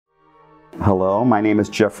Hello, my name is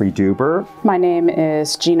Jeffrey Duber. My name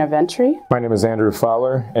is Gina Ventry. My name is Andrew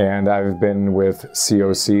Fowler, and I've been with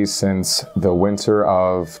COC since the winter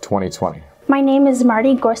of 2020. My name is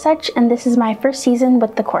Marty Gorsuch, and this is my first season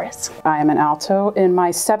with the chorus. I am an alto in my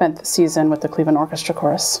 7th season with the Cleveland Orchestra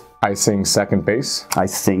Chorus. I sing second bass. I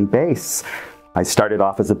sing bass. I started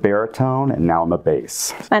off as a baritone, and now I'm a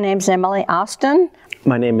bass. My name's Emily Austin.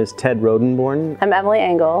 My name is Ted Rodenborn. I'm Emily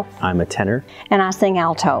Engel. I'm a tenor. And I sing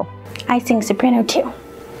alto. I sing soprano too.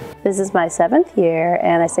 This is my 7th year,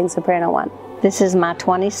 and I sing soprano 1. This is my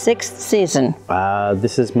 26th season.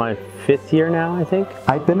 This is my 5th year now, I think.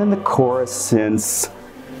 I've been in the chorus since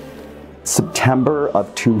September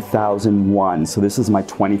of 2001, so this is my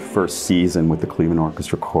 21st season with the Cleveland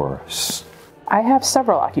Orchestra Chorus. I have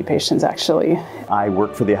several occupations, actually. I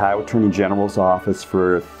worked for the Ohio Attorney General's office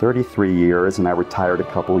for 33 years, and I retired a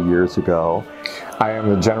couple years ago. I am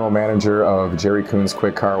the general manager of Jerry Coon's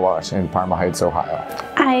Quick Car Wash in Parma Heights, Ohio.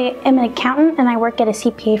 I am an accountant, and I work at a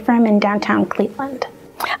CPA firm in downtown Cleveland.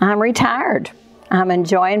 I'm retired. I'm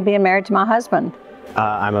enjoying being married to my husband.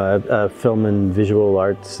 I'm a film and visual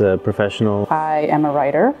arts professional. I am a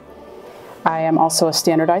writer. I am also a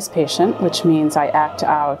standardized patient, which means I act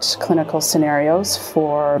out clinical scenarios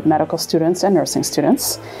for medical students and nursing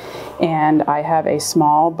students. And I have a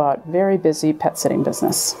small but very busy pet sitting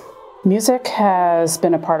business. Music has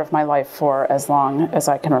been a part of my life for as long as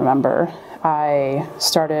I can remember. I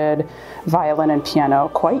started violin and piano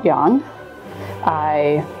quite young.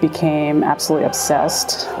 I became absolutely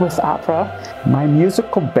obsessed with opera. My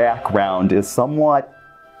musical background is somewhat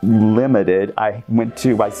limited. I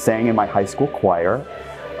sang in my high school choir.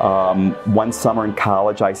 One summer in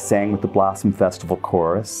college I sang with the Blossom Festival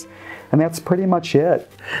Chorus, and that's pretty much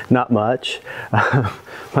it. Not much.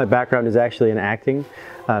 My background is actually in acting,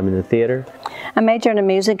 in the theater. I majored in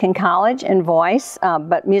music in college and voice,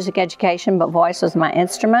 but music education, but voice was my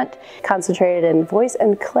instrument. Concentrated in voice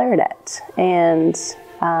and clarinet, and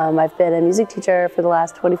I've been a music teacher for the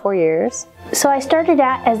last 24 years. So I started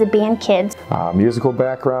out as a band kid. Musical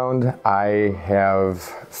background, I have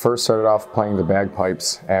first started off playing the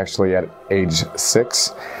bagpipes actually at age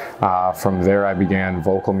 6. From there I began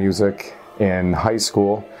vocal music in high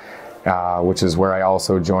school, which is where I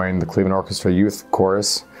also joined the Cleveland Orchestra Youth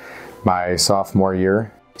Chorus my sophomore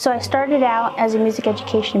year. So I started out as a music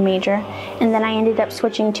education major, and then I ended up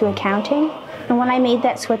switching to accounting. And when I made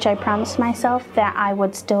that switch, I promised myself that I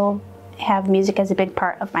would still have music as a big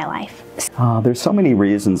part of my life. There's so many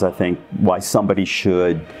reasons, I think, why somebody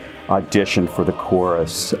should audition for the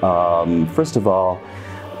chorus. First of all,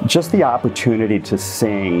 just the opportunity to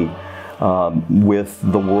sing with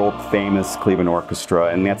the world-famous Cleveland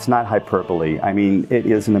Orchestra, and that's not hyperbole. I mean, it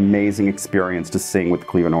is an amazing experience to sing with the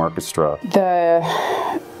Cleveland Orchestra. The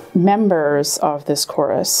members of this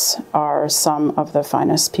chorus are some of the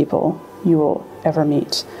finest people you will ever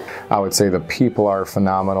meet. I would say the people are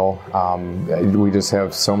phenomenal. We just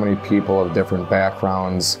have so many people of different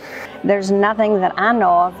backgrounds. There's nothing that I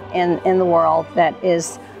know of in the world that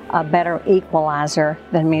is a better equalizer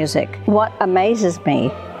than music. What amazes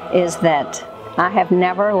me is that I have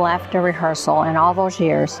never left a rehearsal in all those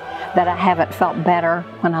years that I haven't felt better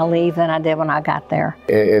when I leave than I did when I got there.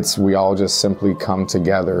 We all just simply come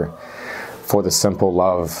together for the simple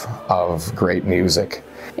love of great music.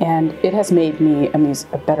 And it has made me a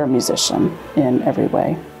better musician in every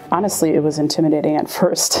way. Honestly, it was intimidating at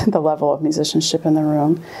first, the level of musicianship in the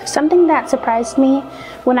room. Something that surprised me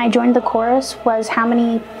when I joined the chorus was how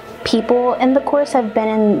many people in the chorus have been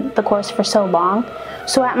in the chorus for so long.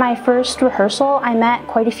 So at my first rehearsal, I met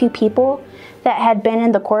quite a few people that had been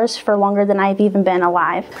in the chorus for longer than I've even been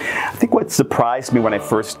alive. I think what surprised me when I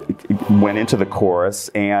first went into the chorus,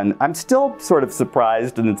 and I'm still sort of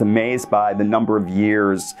surprised and amazed by the number of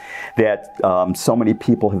years that so many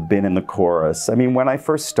people have been in the chorus. I mean, when I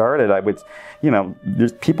first started,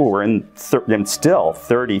 there's people were in and still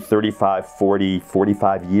 30, 35, 40,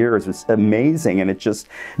 45 years. It was amazing, and it just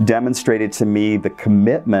demonstrated to me the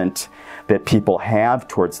commitment that people have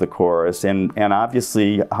towards the chorus, and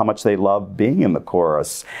obviously how much they love being in the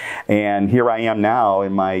chorus. And here I am now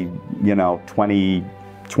in my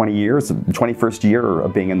 21st year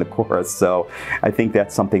of being in the chorus. So I think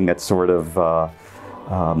that's something that sort of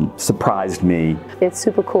surprised me. It's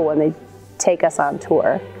super cool when they take us on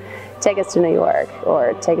tour, take us to New York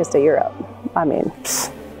or take us to Europe. I mean,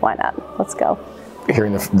 why not? Let's go.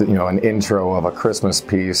 Hearing an intro of a Christmas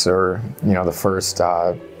piece, or the first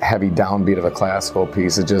heavy downbeat of a classical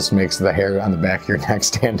piece, it just makes the hair on the back of your neck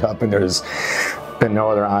stand up, and there's been no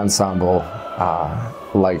other ensemble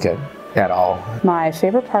like it. at all? My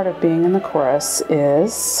favorite part of being in the chorus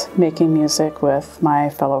is making music with my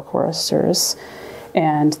fellow choristers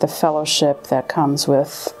and the fellowship that comes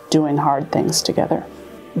with doing hard things together.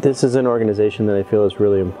 This is an organization that I feel is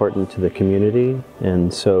really important to the community,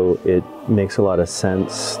 and so it makes a lot of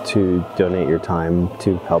sense to donate your time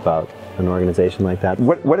to help out an organization like that.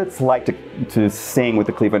 What it's like to sing with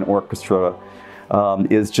the Cleveland Orchestra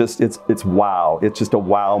is just, it's wow. It's just a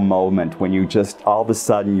wow moment when you just, all of a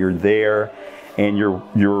sudden you're there and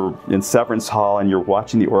you're in Severance Hall and you're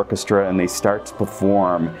watching the orchestra and they start to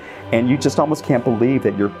perform and you just almost can't believe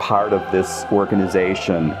that you're part of this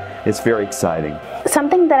organization. It's very exciting.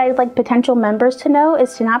 Something that I'd like potential members to know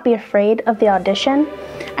is to not be afraid of the audition.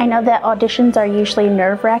 I know that auditions are usually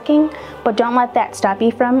nerve-wracking, but don't let that stop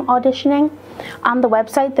you from auditioning. On the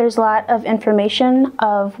website, there's a lot of information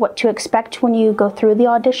of what to expect when you go through the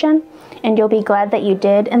audition, and you'll be glad that you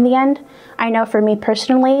did in the end. I know for me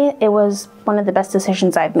personally, it was one of the best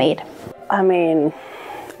decisions I've made. I mean,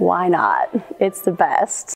 why not? It's the best.